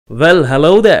Well,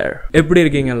 hello there. எப்படி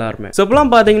இருக்கீங்க எல்லாரும்? So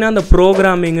இப்பலாம் பாத்தீங்கன்னா இந்த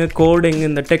programming, coding,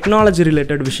 இந்த technology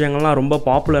related விஷயங்கள்லாம் ரொம்ப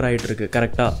பாப்புலர் ஆயிட்டு இருக்கு,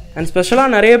 கரெக்ட்டா? And ஸ்பெஷலா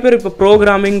நிறைய பேர் இப்ப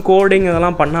programming, coding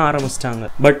இதெல்லாம் பண்ண ஆரம்பிச்சிட்டாங்க.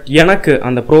 பட் எனக்கு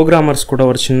அந்த programmers கூட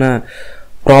ஒரு சின்ன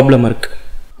ப்ராப்ளம் இருக்கு.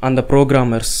 அந்த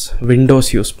programmers Windows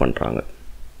யூஸ் பண்றாங்க.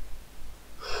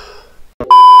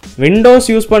 Windows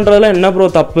யூஸ் பண்றதுல என்ன ப்ரோ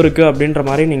தப்பு இருக்கு அப்படின்ற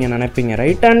மாதிரி நீங்க நினைப்பீங்க,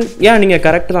 ரைட்? அண்ட் நீங்க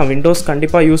கரெக்ட் தான். விண்டோஸ்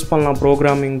கண்டிப்பா யூஸ் பண்ணலாம்,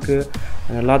 ப்ரோக்ராமிங்க்கு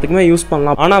எல்லாத்துக்குமே யூஸ்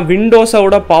பண்ணலாம். ஆனா விண்டோஸை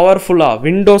விட பவர்ஃபுல்லா,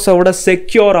 விண்டோஸை விட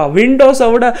செக்யூரா, விண்டோஸை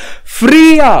விட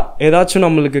ஃப்ரீயா ஏதாச்சும்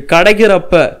நம்மளுக்கு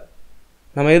கிடைக்கிறப்ப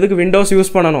நம்ம எதுக்கு விண்டோஸ்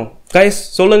யூஸ் பண்ணணும்? கைஸ்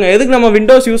சொல்லுங்க, எதுக்கு நம்ம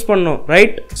விண்டோஸ் யூஸ் பண்ணணும்,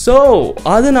 ரைட்? ஸோ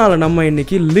அதனால நம்ம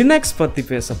இன்னைக்கு லினக்ஸ் பத்தி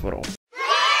பேச போறோம்.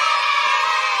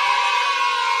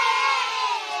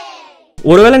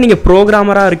 ஒருவேளை நீங்க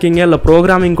ப்ரோக்ராமரா இருக்கீங்க இல்ல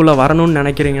ப்ரோக்ராமிங்குள்ள வரணும்னு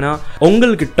நினைக்கிறீங்கன்னா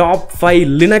உங்களுக்கு டாப்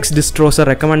 5 லினக்ஸ் டிஸ்ட்ரோஸை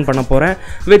ரெக்கமெண்ட் பண்ண போறேன்,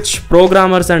 விச்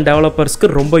ப்ரோக்ராமர்ஸ் அண்ட்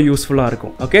டெவலப்பர்ஸ்க்கு ரொம்ப யூஸ்ஃபுல்லா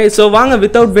இருக்கும். ஓகே, ஸோ வாங்க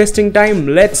without wasting time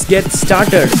let's get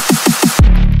started.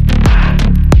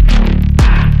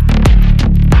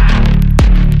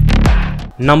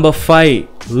 Number 5,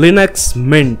 Linux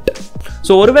mint.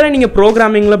 So ஒருவேளை நீங்கள்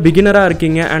ப்ரோக்ராமிங்கில் பிகினராக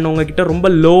இருக்கீங்க அண்ட் உங்ககிட்ட ரொம்ப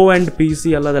லோ அண்ட்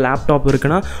பிசி அல்லது லேப்டாப்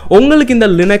இருக்குன்னா உங்களுக்கு இந்த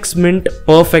லினக்ஸ் மின்ட்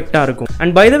பர்ஃபெக்டாக இருக்கும்.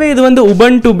 அண்ட் பை த வே இது வந்து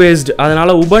உபன்டு பேஸ்டு,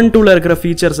 அதனால் உபன்டுவில் இருக்கிற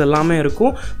ஃபீச்சர்ஸ் எல்லாமே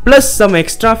இருக்கும், ப்ளஸ் சம்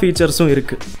எக்ஸ்ட்ரா ஃபீச்சர்ஸும்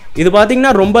இருக்குது. இது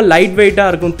பார்த்தீங்கன்னா ரொம்ப லைட்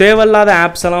வெயிட்டாக இருக்கும், தேவையில்லாத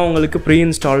ஆப்ஸ் எல்லாம் உங்களுக்கு ப்ரீ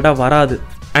இன்ஸ்டால்டாக வராது.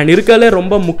 அண்ட் இருக்கிறதுலே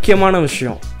ரொம்ப முக்கியமான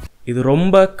விஷயம், இது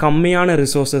ரொம்ப கம்மியான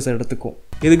ரிசோர்ஸஸ் எடுத்துக்கும்.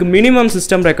 இதுக்கு மினிமம்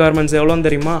சிஸ்டம் ரெக்குவயர்மெண்ட்ஸ் எவ்வளோன்னு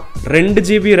தெரியுமா? 2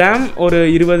 GB ரேம், ஒரு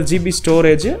 20 GB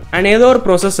ஸ்டோரேஜ் அண்ட் ஏதோ ஒரு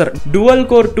ப்ரொசஸர். டுவல்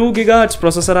கோர் 2 GHz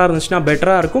ப்ரொசஸராக இருந்துச்சுன்னா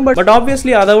பெட்டராக இருக்கும். பட்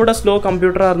ஆப்வியஸ்லி அதை விட ஸ்லோ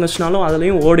கம்ப்யூட்டராக இருந்துச்சுனாலும்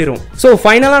அதுலேயும் ஓடிடும். ஸோ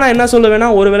ஃபைனலாக நான் என்ன சொல்லுவேன்னா,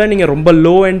 ஒருவேளை நீங்கள் ரொம்ப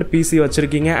லோ அண்ட் பிசி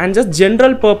வச்சுருக்கீங்க and just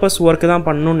general purpose work தான்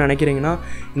பண்ணணும்னு நினைக்கிறீங்கன்னா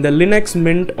இந்த லினக்ஸ்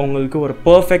மின்ட் உங்களுக்கு ஒரு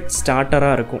பர்ஃபெக்ட்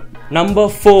ஸ்டார்டராக இருக்கும்.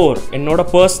 நம்பர் 4, என்னோட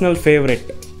பர்சனல் ஃபேவரட்,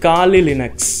 காலி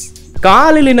லினக்ஸ்.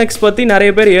 காலி லினக்ஸ் பற்றி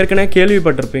நிறைய பேர் ஏற்கனவே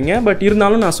கேள்விப்பட்டிருப்பீங்க, பட்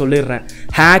இருந்தாலும் நான் சொல்லிடுறேன்.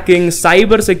 ஹேக்கிங்,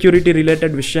 சைபர் செக்யூரிட்டி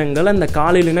ரிலேட்டட் விஷயங்கள் இந்த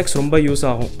காலி லினக்ஸ் ரொம்ப யூஸ்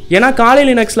ஆகும். ஏன்னா காலி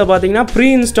லினக்ஸில் பார்த்தீங்கன்னா ப்ரீ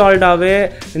இன்ஸ்டால்டாகவே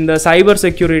இந்த cyber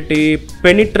security,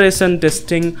 penetration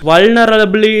testing,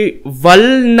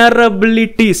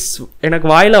 vulnerabilities, எனக்கு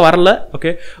வாயில் வரல,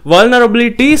 ஓகே,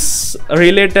 வல்னரபிலிட்டிஸ்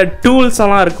ரிலேட்டட் டூல்ஸ்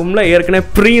எல்லாம் இருக்கும்ல, ஏற்கனவே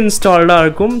ப்ரீ இன்ஸ்டால்டாக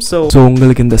இருக்கும். ஸோ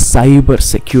உங்களுக்கு இந்த சைபர்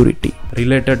செக்யூரிட்டி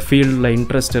ரிலேட்டட் ஃபீல்டில்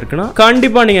இன்ட்ரெஸ்ட் இருக்குன்னா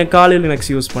கண்டிப்பாக நீங்கள் காலி லினக்ஸ்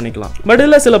யூஸ் பண்ணிக்கலாம். பட்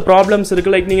இதில் சில ப்ராப்ளம்ஸ்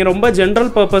இருக்குது. லைக் நீங்கள் ரொம்ப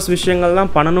ஜென்ரல் பர்பஸ் விஷயங்கள்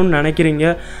தான் பண்ணணும்னு நினைக்கிறீங்க,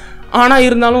 ஆனால்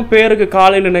இருந்தாலும் பேருக்கு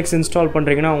காலி லினக்ஸ் இன்ஸ்டால்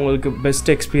பண்ணுறீங்கன்னா உங்களுக்கு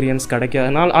பெஸ்ட் எக்ஸ்பீரியன்ஸ் கிடைக்காது.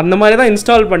 அதனால் அந்த மாதிரி தான்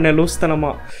இன்ஸ்டால் பண்ணேன்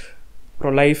லூஸ்தனமாக,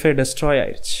 அப்புறம் லைஃபே டெஸ்ட்ராய்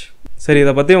ஆயிடுச்சு. சரி,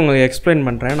 இதை பற்றி உங்களுக்கு எக்ஸ்பிளைன்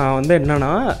பண்ணுறேன். நான் வந்து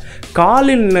என்னென்னா,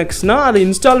 காலி லினக்ஸ்னால் அதை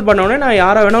இன்ஸ்டால் பண்ணோடனே நான்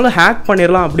யாரை வேணாலும் ஹேக்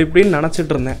பண்ணிடலாம் அப்படி இப்படின்னு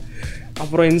நினச்சிட்டு இருந்தேன்.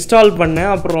 அப்புறம் இன்ஸ்டால் பண்ணேன்,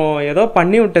 அப்புறம் ஏதோ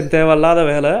பண்ணி விட்டேன் தேவையில்லாத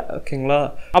வேலை, ஓகேங்களா?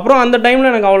 அப்புறம் அந்த டைமில்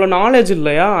எனக்கு அவ்வளோ நாலேஜ்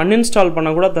இல்லையா, அன்இன்ஸ்டால் பண்ண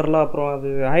கூட தெரில. அப்புறம் அது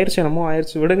ஆயிடுச்சு, என்னமோ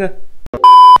ஆயிடுச்சு, விடுங்க.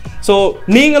 ஸோ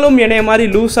நீங்களும் என்னைய மாதிரி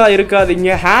லூஸாக இருக்காதீங்க,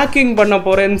 ஹேக்கிங் பண்ண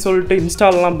போகிறேன்னு சொல்லிட்டு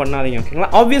இன்ஸ்டால்லாம் பண்ணாதீங்க, ஓகேங்களா?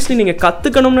 ஆப்வியஸ்லி நீங்கள்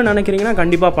கற்றுக்கணும்னு நினைக்கிறீங்கன்னா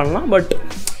கண்டிப்பாக பண்ணலாம், பட்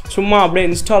சும்மா அப்படியே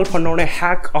இன்ஸ்டால் பண்ணோடனே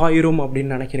ஹேக் ஆயிரும்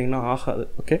அப்படின்னு நினைக்கிறீங்கன்னா ஆகாது,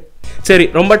 ஓகே? சரி,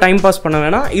 ரொம்ப டைம் பாஸ் பண்ண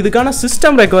வேணாம். இதுக்கான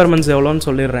சிஸ்டம் ரெக்குவயர்மெண்ட்ஸ் எவ்வளோன்னு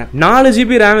சொல்லிடுறேன். 4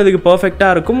 GB ரேம் இதுக்கு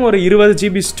பர்ஃபெக்டாக இருக்கும், ஒரு 20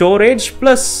 GB ஸ்டோரேஜ்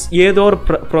ப்ளஸ் ஏதோ ஒரு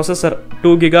ப்ரொசஸர்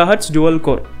 2 GHz டுவல்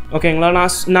கோர், ஓகேங்களா?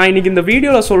 நான் இன்னைக்கு இந்த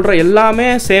வீடியோவில் சொல்கிற எல்லாமே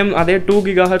சேம் அதே 2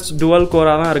 GHz டுவல்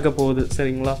கோராக தான் இருக்க போகுது,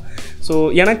 சரிங்களா? ஸோ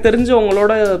எனக்கு தெரிஞ்ச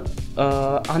உங்களோட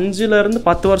 5 to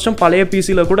 10 வருஷம் பழைய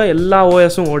பிசியில் கூட எல்லா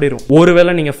ஓஎஸும் ஓடிடும்,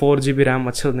 ஒருவேளை நீங்கள் 4 GB ரேம்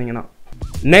வச்சுருந்தீங்கன்னா.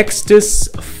 Next is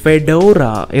Fedora.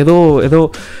 ஏதோ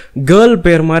கேர்ள்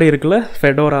பேர் மாதிரி இருக்குல்ல,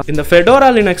 ஃபெடோரா. இந்த ஃபெடோரா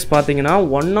லினக்ஸ் பார்த்தீங்கன்னா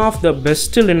one of the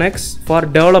best Linux for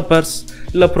developers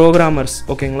இல்லை ப்ரோக்ராமர்ஸ்,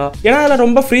 ஓகேங்களா? ஏன்னா அதில்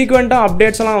ரொம்ப ஃப்ரீக்வெண்ட்டாக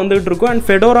அப்டேட்ஸ் எல்லாம் வந்துகிட்டு இருக்கும். அண்ட்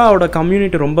ஃபெடோராவோட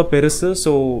கம்யூனிட்டி ரொம்ப பெருசு,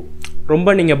 ஸோ ரொம்ப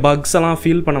நீங்கள் பக்ஸ் எல்லாம்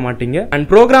ஃபீல் பண்ண மாட்டீங்க. அண்ட்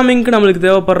ப்ரோக்ராமிங்க்கு நம்மளுக்கு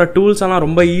தேவைப்படுற டூல்ஸ் எல்லாம்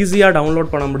ரொம்ப ஈஸியாக டவுன்லோட்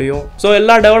பண்ண முடியும். ஸோ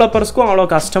எல்லா டெவலப்பர்ஸ்க்கும் அவ்வளோ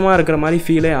கஷ்டமாக இருக்கிற மாதிரி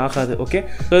ஃபீலே ஆகாது, ஓகே?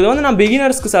 ஸோ இது வந்து நான்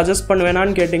பிகினர்ஸ்க்கு சஜஸ்ட்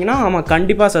பண்ணுவேனான்னு கேட்டிங்கன்னா ஆமாம்,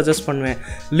 கண்டிப்பாக சஜஸ்ட் பண்ணுவேன்.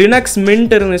 லினக்ஸ்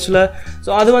மின்ட் இருந்துச்சுல, ஸோ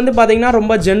அது வந்து பார்த்தீங்கன்னா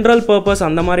ரொம்ப ஜென்ரல் பர்பஸ்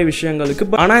அந்த மாதிரி விஷயங்களுக்கு.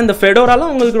 ஆனால் இந்த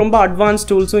ஃபெடோராலாம் உங்களுக்கு ரொம்ப அட்வான்ஸ்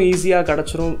டூல்ஸும் ஈஸியாக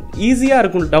கிடச்சிரும், ஈஸியாக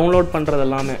இருக்கும் டவுன்லோட் பண்ணுறது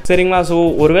எல்லாமே, சரிங்களா? ஸோ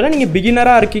ஒருவேளை நீங்கள்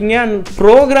பிகினராக இருக்கீங்க அண்ட்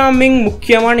ப்ரோக்ராமிங்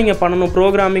முக்கியமாக நீங்கள் பண்ணணும்,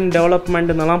 ப்ரோக்ராமிங்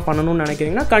டெவலப்மெண்ட் இதெல்லாம் பண்ணணும்னு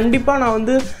நினைக்கிறீங்கன்னா கண்டிப்பாக நான்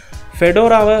வந்து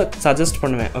ஃபெடோராவை சஜஸ்ட்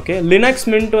பண்ணுவேன், ஓகே? லினக்ஸ்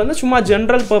மின்ட் வந்து சும்மா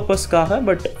ஜென்ரல் பர்பஸ்க்காக,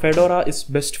 but Fedora is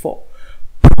best for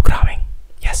programming.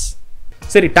 S,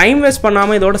 சரி, டைம் வேஸ்ட்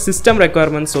பண்ணாமல் இதோட சிஸ்டம்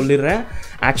ரெக்குவயர்மெண்ட்ஸ் சொல்லிடுறேன்.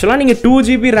 ஆக்சுவலாக நீங்கள் 2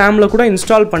 GB ரேமில் கூட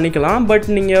இன்ஸ்டால் பண்ணிக்கலாம், பட்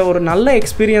நீங்கள் ஒரு நல்ல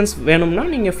எக்ஸ்பீரியன்ஸ் வேணும்னா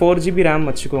நீங்கள் 4 GB ரேம்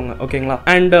வச்சுக்கோங்க, ஓகேங்களா?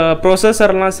 அண்ட்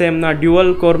ப்ரொசஸர்லாம் சேம் தான்,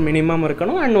 டுவல் கோர் மினிமம்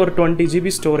இருக்கணும் அண்ட் ஒரு 20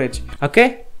 GB storage, okay?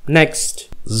 Next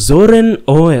Zorin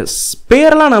OS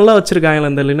பேரெல்லாம் நல்லா வச்சிருக்காங்க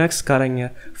இந்த லினக்ஸ் காரங்க.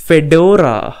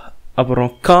 ஃபெடோரா,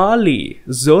 அப்புறம் காலி,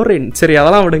 ஜோரின். சரி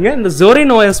அதெல்லாம் விடுங்க. இந்த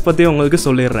ஜோரின் OS பற்றி உங்களுக்கு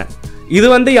சொல்லிடுறேன். இது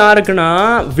வந்து யாருக்குன்னா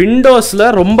விண்டோஸில்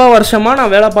ரொம்ப வருஷமாக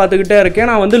நான் வேலை பார்த்துக்கிட்டே இருக்கேன்.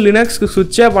 நான் வந்து லினக்ஸ்க்கு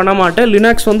சுவிட்சே பண்ண மாட்டேன்.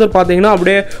 லினக்ஸ் வந்து பார்த்தீங்கன்னா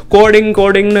அப்படியே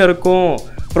கோடிங்னு இருக்கும்,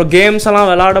 அப்புறம் கேம்ஸ் எல்லாம்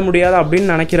விளாட முடியாது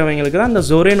அப்படின்னு நினைக்கிறவங்களுக்கு தான் இந்த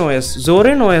ஜோரின் OS.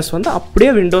 ஜோரின் OS வந்து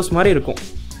அப்படியே விண்டோஸ் மாதிரி இருக்கும்.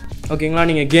 ஓகேங்களா,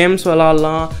 நீங்கள் கேம்ஸ்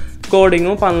விளாட்லாம்,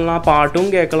 கோடிங்கும் பண்ணலாம்,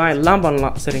 பாட்டும் கேட்கலாம், எல்லாம்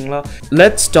பண்ணலாம். சரிங்களா,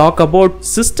 let's talk about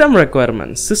system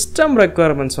requirements. System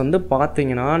requirements வந்து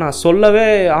பார்த்தீங்கன்னா நான் சொல்லவே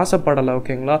ஆசைப்படலை.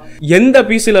 ஓகேங்களா, எந்த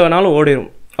பிசியில் வேணாலும் ஓடிடும்.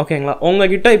 ஓகேங்களா,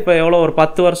 உங்ககிட்ட இப்போ எவ்வளோ ஒரு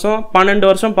 10 வருஷம் 12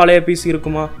 வருஷம் பழைய பிசி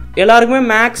இருக்குமா? எல்லாருக்குமே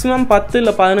மேக்ஸிமம் 10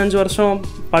 இல்லை 15 வருஷம்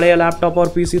பழைய லேப்டாப்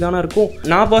ஒரு பிசி தானே இருக்கும்.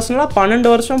 நான் பர்சனலாக 12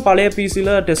 வருஷம் பழைய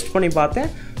பிசியில் டெஸ்ட் பண்ணி பார்த்தேன்,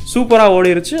 சூப்பராக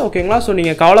ஓடிருச்சு. ஓகேங்களா, ஸோ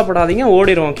நீங்கள் கவலைப்படாதீங்க,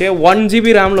 ஓடிடும். ஓகே, 1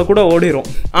 GB ரேமில் கூட ஓடிடும்.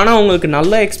 ஆனால் உங்களுக்கு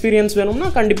நல்ல எக்ஸ்பீரியன்ஸ் வேணும்னா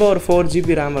கண்டிப்பாக ஒரு 4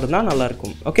 GB ரேம் இருந்தால்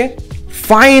நல்லாயிருக்கும். ஓகே,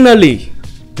 ஃபைனலி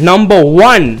நம்பர்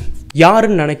 1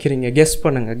 யாருன்னு நினைக்கிறீங்க? கெஸ்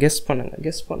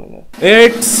பண்ணுங்க.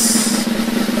 It's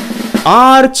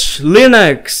arch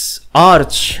Linux.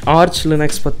 Arch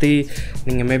Linux பற்றி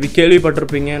நீங்கள் மேபி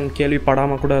கேள்விப்பட்டிருப்பீங்க,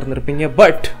 கேள்விப்படாமல் கூட இருந்திருப்பீங்க.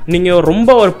 பட் நீங்கள்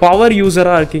ரொம்ப ஒரு பவர்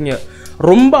யூஸராக இருக்கீங்க,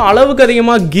 ரொம்ப அளவுக்கு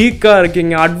அதிகமாக கீக்காக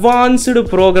இருக்கீங்க, அட்வான்ஸ்டு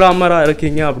ப்ரோக்ராமராக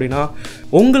இருக்கீங்க அப்படின்னா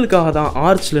உங்களுக்காக தான்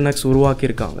ஆர்ச் லினக்ஸ்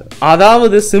உருவாக்கியிருக்காங்க.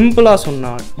 அதாவது சிம்பிளாக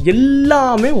சொன்னால்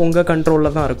எல்லாமே உங்கள்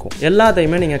கண்ட்ரோலில் தான் இருக்கும்.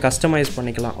 எல்லாத்தையுமே நீங்கள் கஸ்டமைஸ்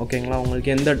பண்ணிக்கலாம். ஓகேங்களா,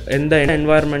 உங்களுக்கு எந்த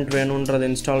என்வாயர்மெண்ட் வேணுன்றது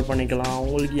இன்ஸ்டால் பண்ணிக்கலாம்.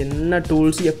 உங்களுக்கு என்ன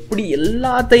டூல்ஸ் எப்படி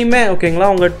எல்லாத்தையுமே. ஓகேங்களா,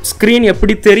 உங்கள் ஸ்க்ரீன்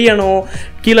எப்படி தெரியணும்,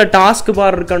 கீழே டாஸ்க்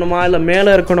பார் இருக்கணுமா, இல்லை மேலே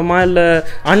இருக்கணுமா, இல்லை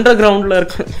அண்டர் கிரவுண்டில்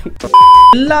இருக்கணும்,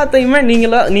 எல்லாத்தையுமே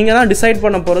நீங்கள் தான் டிசைட்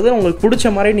பண்ண போகிறது. உங்களுக்கு பிடிச்ச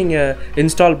மாதிரி நீங்கள்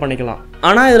இன்ஸ்டால் பண்ணிக்கலாம்.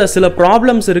 ஆனால் இதில் சில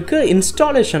ப்ராப்ளம்ஸ் இருக்குது.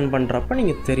 இன்ஸ்டாலேஷன் பண்ணுறப்ப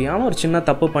நீங்கள் தெரியாமல் ஒரு சின்ன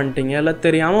தப்பு பண்ணிட்டீங்க, இல்லை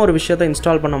தெரியாமல் ஒரு விஷயத்தை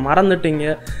இன்ஸ்டால் பண்ண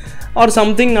மறந்துட்டீங்க, ஆர்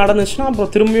சம்திங் நடந்துச்சுன்னா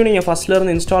அப்புறம் திரும்பியும் நீங்கள்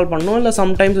ஃபஸ்ட்லேருந்து இன்ஸ்டால் பண்ணணும், இல்லை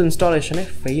சம்டைம்ஸ் இன்ஸ்டாலேஷனே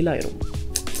ஃபெயில் ஆயிரும்.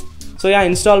 ஸோ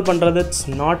இன்ஸ்டால் பண்ணுறது இட்ஸ்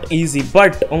நாட் ஈஸி.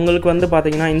 பட் உங்களுக்கு வந்து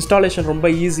பார்த்தீங்கன்னா இன்ஸ்டாலேஷன் ரொம்ப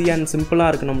ஈஸி அண்ட் சிம்பிளாக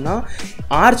இருக்கணும்னா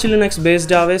ஆர்ச் லினக்ஸ்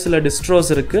பேஸ்டாகவே சில டிஸ்ட்ரோஸ்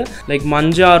இருக்குது. Like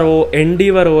மஞ்சாரோ,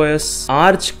 endeavour OS,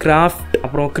 arch craft,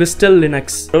 அப்புறம் கிறிஸ்டல்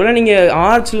லினக்ஸ். ஒருவேளை நீங்கள்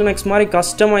ஆர்ச் லினக்ஸ் மாதிரி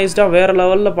கஸ்டமைஸ்டாக வேறு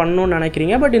லெவலில் பண்ணணும்னு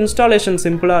நினைக்கிறீங்க, பட் இன்ஸ்டாலேஷன்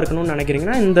சிம்பிளாக இருக்கணும்னு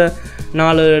நினைக்கிறீங்கன்னா இந்த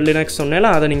 4 லினக்ஸ்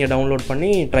சொன்னால அதை நீங்கள் டவுன்லோட்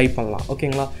பண்ணி ட்ரை பண்ணலாம்.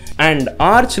 ஓகேங்களா, அண்ட்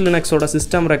ஆர்ச் லினக்ஸோட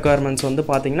சிஸ்டம் ரெக்குவயர்மெண்ட்ஸ் வந்து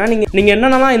பார்த்தீங்கன்னா நீங்கள்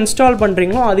என்னென்னலாம் இன்ஸ்டால்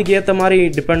பண்ணுறீங்களோ அதுக்கு ஏற்ற மாதிரி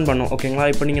டிபெண்ட் பண்ணும். ஓகேங்களா,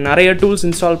 இப்போ நீங்கள் நிறைய டூல்ஸ்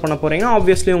இன்ஸ்டால் பண்ண போகிறீங்கன்னா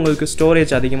ஆப்வியஸ்லி உங்களுக்கு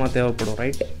ஸ்டோரேஜ் அதிகமாக தேவைப்படும்,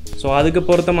 ரைட்? ஸோ அதுக்கு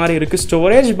பொறுத்த மாதிரி இருக்குது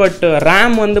ஸ்டோரேஜ். பட்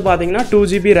ரேம் வந்து பார்த்தீங்கன்னா 2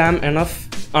 GB ரேம் எனஃப்.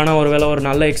 ஆனால் ஒரு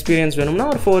நல்ல எக்ஸ்பீரியன்ஸ் வேணும்னா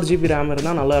ஒரு 4 GB ரேம்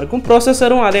இருந்தால் நல்லாயிருக்கும்.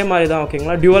 ப்ராசஸரும் அதே மாதிரி தான்.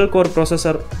 ஓகேங்களா, டியூவல் கோர்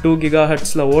ப்ராசஸர் 2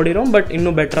 GHz ஓடிடும். பட்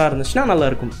இன்னும் பெட்டராக இருந்துச்சுன்னா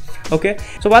நல்லாயிருக்கும். ஓகே,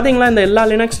 ஸோ பார்த்தீங்களா இந்த எல்லா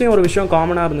லினக்ஸ்லேயும் ஒரு விஷயம்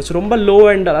காமனாக இருந்துச்சு. ரொம்ப லோ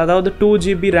அண்ட் அதாவது 2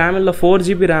 GB ரேம் இல்லை 4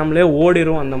 GB ரேம்லேயே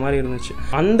ஓடிடும் அந்த மாதிரி இருந்துச்சு.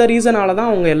 அந்த ரீசனால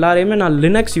தான் அவங்க எல்லாரையுமே நான்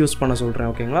லினக்ஸ் யூஸ் பண்ண சொல்கிறேன்.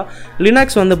 ஓகேங்களா,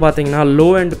 லினக்ஸ் வந்து பார்த்தீங்கன்னா லோ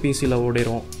அண்ட் பிசியில்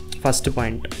ஓடிடும், ஃபஸ்ட்டு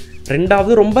பாயிண்ட்.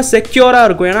 ரெண்டாவது ரொம்ப செக்யூராக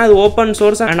இருக்கும், ஏன்னா இது ஓப்பன்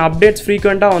சோர்ஸ் அண்ட் அப்டேட்ஸ்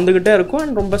ஃப்ரீக்வெண்ட்டாக வந்துக்கிட்டே இருக்கும்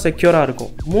அண்ட் ரொம்ப செக்யூராக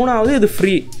இருக்கும். மூணாவது இது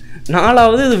ஃப்ரீ.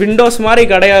 நாலாவது இது விண்டோஸ் மாதிரி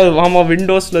கிடையாது. ஆமாம்,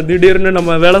 விண்டோஸில் திடீர்னு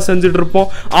நம்ம வேலை செஞ்சுட்டு இருப்போம்,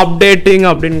 அப்டேட்டிங்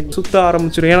அப்படின்னு சுற்ற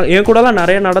ஆரம்பிச்சிடும். என் கூடலாம்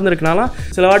நிறைய நடந்திருக்குனால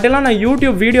சில வாட்டிலாம் நான்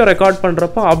யூடியூப் வீடியோ ரெக்கார்ட்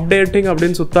பண்ணுறப்போ அப்டேட்டிங்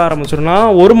அப்படின்னு சுற்ற ஆரம்பிச்சிடும்.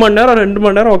 நான் 1 மணி நேரம் 2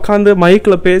 மணி நேரம் உட்காந்து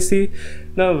மைக்கில் பேசி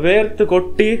நான் வேர்த்து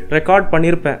கொட்டி ரெக்கார்ட்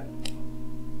பண்ணியிருப்பேன்.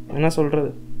 என்ன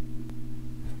சொல்கிறது?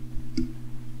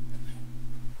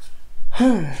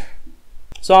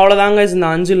 ஸோ அவ்வளோதாங்க. இந்த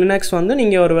 5 லினக்ஸ் வந்து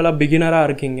நீங்கள் ஒரு வேளை பிகினராக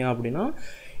இருக்கீங்க அப்படின்னா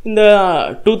இந்த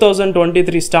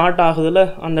 2023 ஸ்டார்ட் ஆகுதுல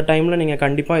அந்த டைமில் நீங்கள்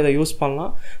கண்டிப்பாக இதை யூஸ்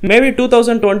பண்ணலாம். மேபி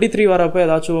 2023 வரப்போ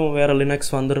ஏதாச்சும் வேறு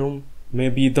லினக்ஸ் வந்துடும்,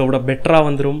 மேபி இதை விட பெட்டராக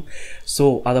வந்துடும். ஸோ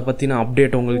அதை பற்றின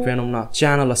அப்டேட் உங்களுக்கு வேணும்னா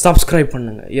சேனலை சப்ஸ்கிரைப்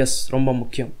பண்ணுங்கள். எஸ், ரொம்ப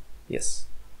முக்கியம். எஸ்,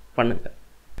 பண்ணுங்கள்.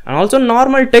 And also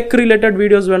normal tech related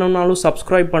videos வேணும்னாலும்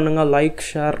சப்ஸ்கிரைப் பண்ணுங்கள், லைக்,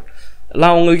 ஷேர்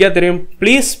எல்லாம் உங்களுக்கே தெரியும்.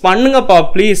 ப்ளீஸ் பண்ணுங்கப்பா,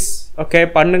 ப்ளீஸ். ஓகே,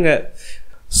 பண்ணுங்கள்.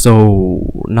 ஸோ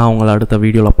நான் உங்களை அடுத்த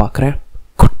வீடியோவில் பார்க்குறேன்.